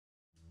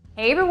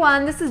Hey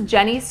everyone, this is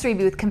Jenny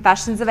Strebe with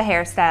Confessions of a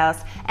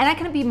Hairstylist, and I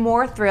couldn't be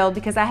more thrilled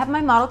because I have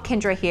my model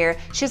Kendra here.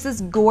 She has this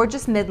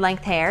gorgeous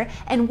mid-length hair,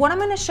 and what I'm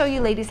going to show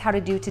you ladies how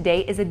to do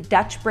today is a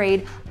Dutch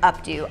braid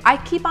updo. I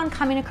keep on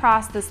coming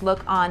across this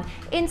look on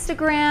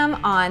Instagram,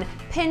 on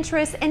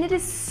Pinterest, and it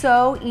is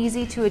so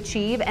easy to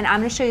achieve, and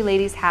I'm going to show you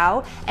ladies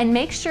how. And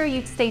make sure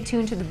you stay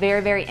tuned to the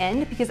very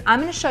end because I'm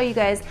going to show you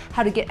guys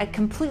how to get a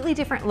completely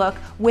different look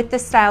with the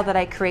style that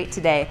I create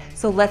today.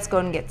 So let's go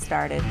and get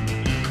started.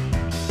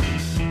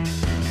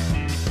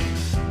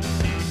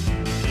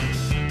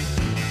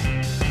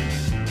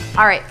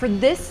 All right, for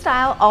this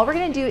style, all we're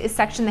gonna do is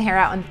section the hair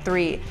out in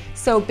 3.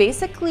 So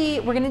basically,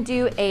 we're gonna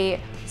do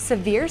a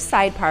severe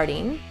side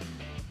parting,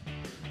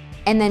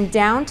 and then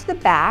down to the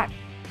back,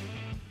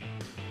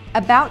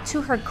 about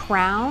to her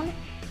crown,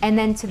 and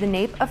then to the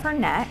nape of her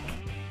neck.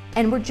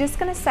 And we're just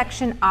gonna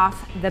section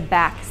off the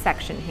back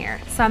section here.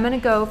 So I'm gonna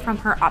go from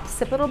her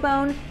occipital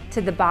bone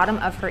to the bottom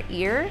of her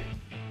ear.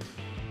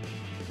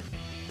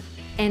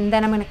 And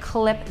then I'm gonna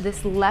clip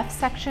this left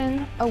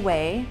section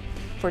away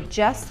for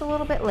just a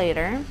little bit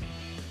later.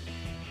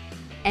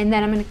 And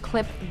then I'm gonna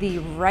clip the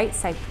right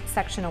side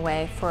section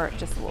away for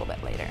just a little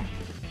bit later.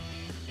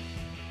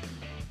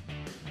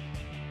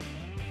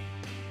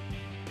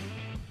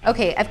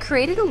 Okay, I've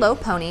created a low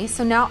pony,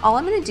 so now all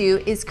I'm gonna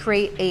do is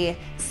create a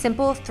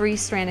simple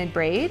 3-stranded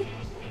braid,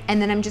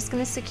 and then I'm just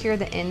gonna secure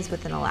the ends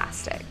with an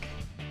elastic.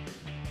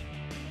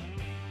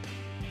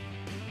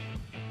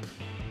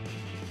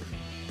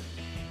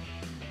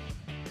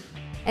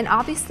 And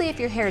obviously if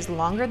your hair is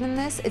longer than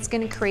this, it's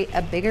gonna create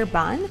a bigger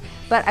bun,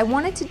 but I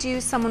wanted to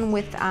do someone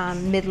with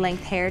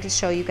mid-length hair to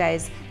show you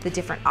guys the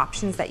different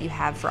options that you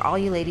have for all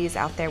you ladies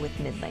out there with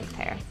mid-length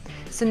hair.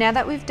 So now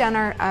that we've done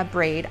our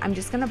braid, I'm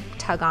just gonna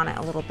tug on it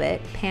a little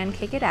bit,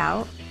 pancake it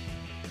out.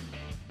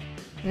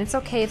 And it's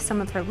okay if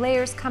some of her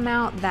layers come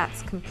out,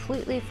 that's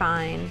completely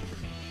fine.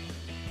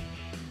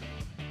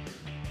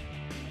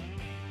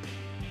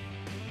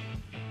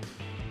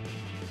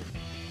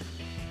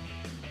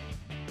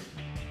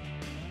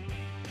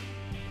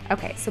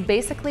 Okay, so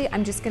basically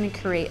I'm just gonna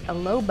create a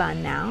low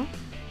bun now,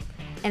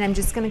 and I'm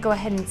just gonna go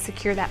ahead and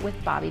secure that with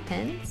bobby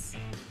pins.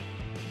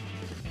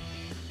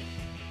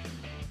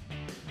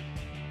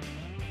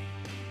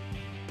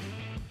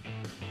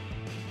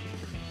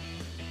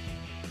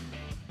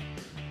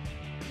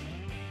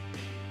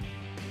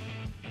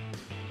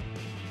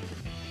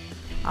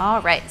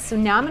 All right, so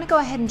now I'm gonna go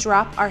ahead and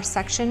drop our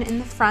section in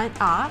the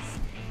front off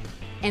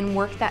and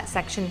work that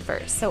section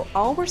first. So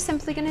all we're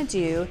simply gonna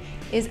do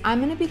is I'm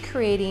gonna be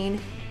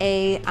creating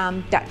a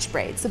Dutch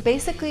braid. So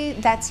basically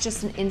that's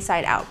just an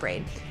inside out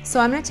braid. So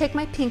I'm gonna take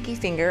my pinky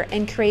finger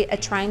and create a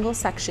triangle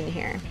section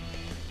here.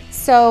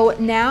 So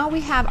now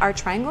we have our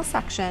triangle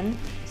section,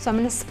 so I'm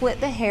gonna split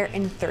the hair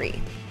in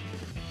 3.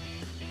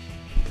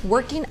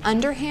 Working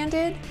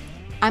underhanded,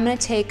 I'm gonna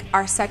take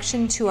our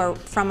section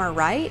from our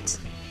right,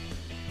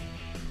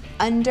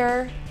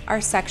 under our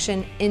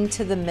section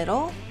into the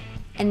middle,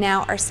 and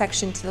now our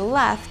section to the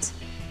left,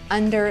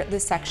 under the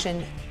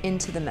section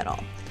into the middle.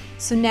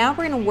 So now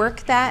we're gonna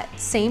work that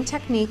same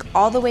technique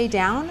all the way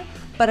down,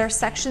 but our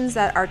sections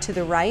that are to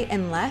the right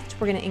and left,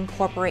 we're gonna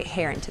incorporate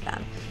hair into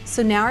them.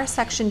 So now our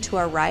section to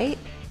our right,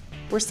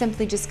 we're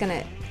simply just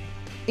gonna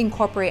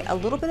incorporate a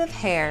little bit of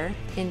hair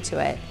into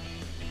it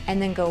and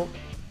then go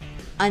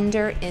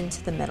under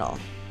into the middle.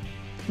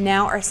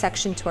 Now our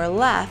section to our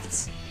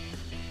left,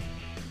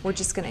 we're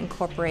just gonna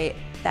incorporate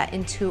that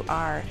into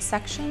our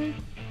section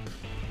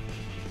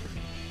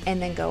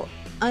and then go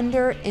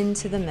under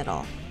into the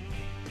middle.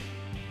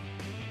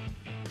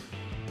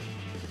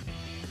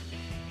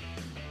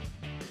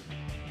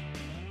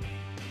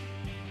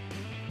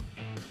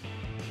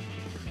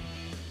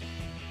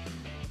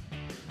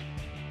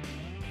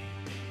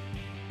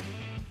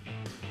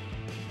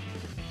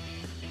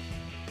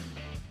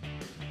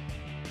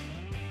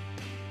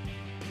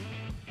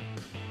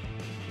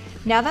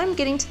 Now that I'm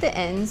getting to the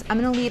ends, I'm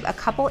gonna leave a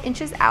couple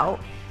inches out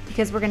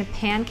because we're gonna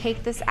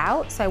pancake this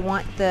out. So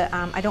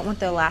I don't want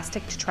the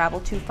elastic to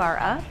travel too far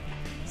up.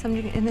 So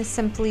I'm gonna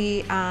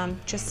simply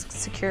just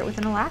secure it with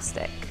an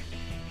elastic.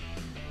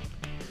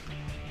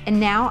 And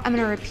now I'm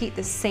gonna repeat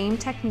the same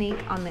technique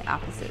on the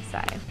opposite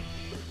side.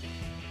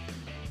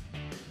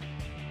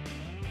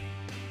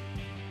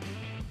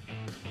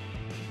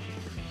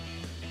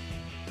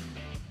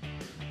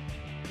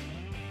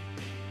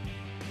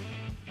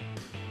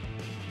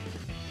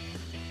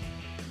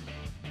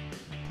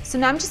 So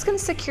now I'm just gonna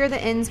secure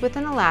the ends with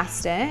an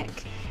elastic,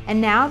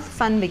 and now the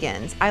fun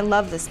begins. I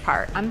love this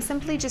part. I'm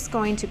simply just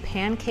going to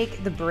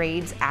pancake the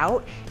braids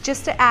out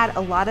just to add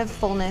a lot of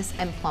fullness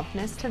and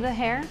plumpness to the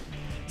hair.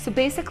 So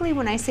basically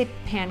when I say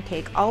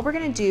pancake, all we're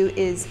gonna do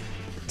is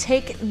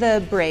take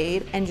the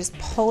braid and just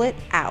pull it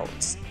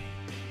out.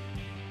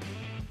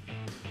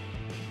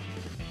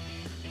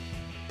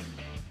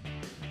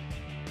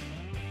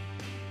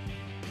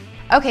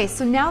 Okay,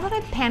 so now that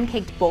I've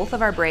pancaked both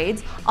of our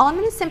braids, all I'm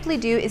gonna simply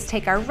do is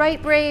take our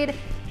right braid,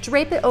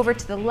 drape it over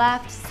to the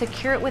left,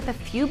 secure it with a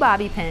few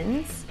bobby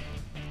pins,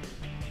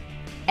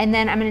 And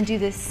then I'm gonna do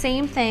the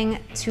same thing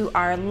to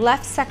our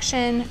left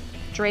section,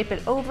 drape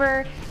it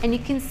over, and you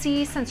can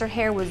see since her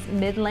hair was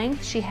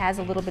mid-length, she has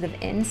a little bit of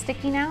end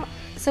sticking out.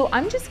 So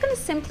I'm just gonna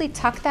simply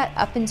tuck that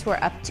up into her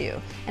updo.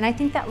 And I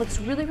think that looks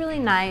really, really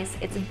nice.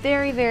 It's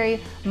very,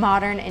 very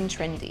modern and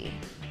trendy.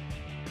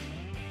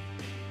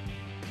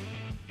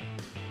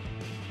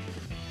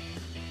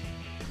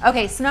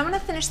 Okay, so now I'm gonna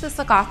finish this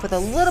look off with a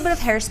little bit of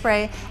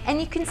hairspray,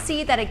 and you can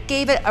see that it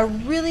gave it a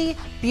really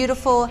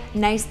beautiful,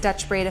 nice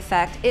Dutch braid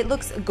effect. It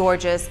looks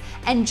gorgeous.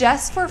 And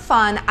just for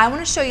fun, I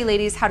wanna show you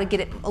ladies how to get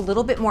it a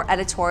little bit more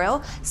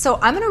editorial. So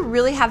I'm gonna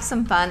really have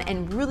some fun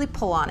and really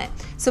pull on it.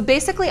 So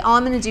basically all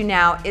I'm gonna do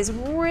now is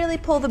really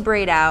pull the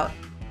braid out.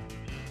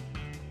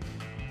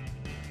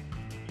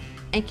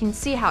 And you can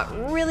see how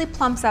it really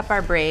plumps up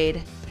our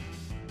braid.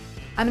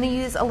 I'm gonna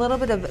use a little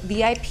bit of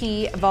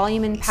VIP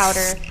Volume and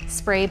Powder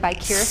Spray by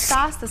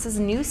Hairstyle. This is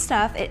new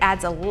stuff. It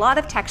adds a lot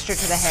of texture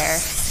to the hair.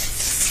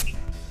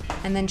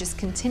 And then just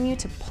continue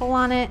to pull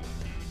on it.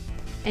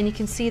 And you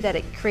can see that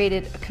it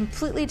created a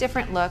completely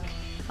different look,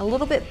 a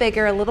little bit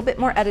bigger, a little bit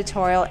more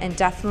editorial, and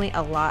definitely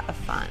a lot of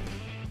fun.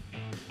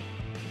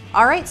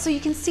 All right, so you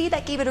can see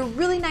that gave it a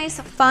really nice,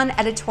 fun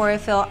editorial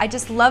feel. I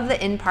just love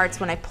the end parts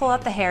when I pull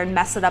out the hair and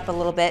mess it up a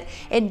little bit.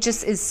 It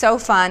just is so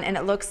fun and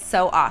it looks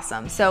so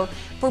awesome. So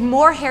for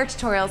more hair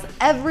tutorials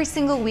every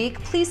single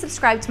week, please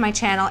subscribe to my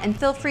channel and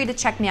feel free to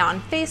check me out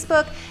on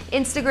Facebook,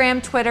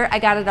 Instagram, Twitter. I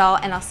got it all,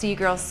 and I'll see you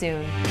girls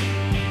soon.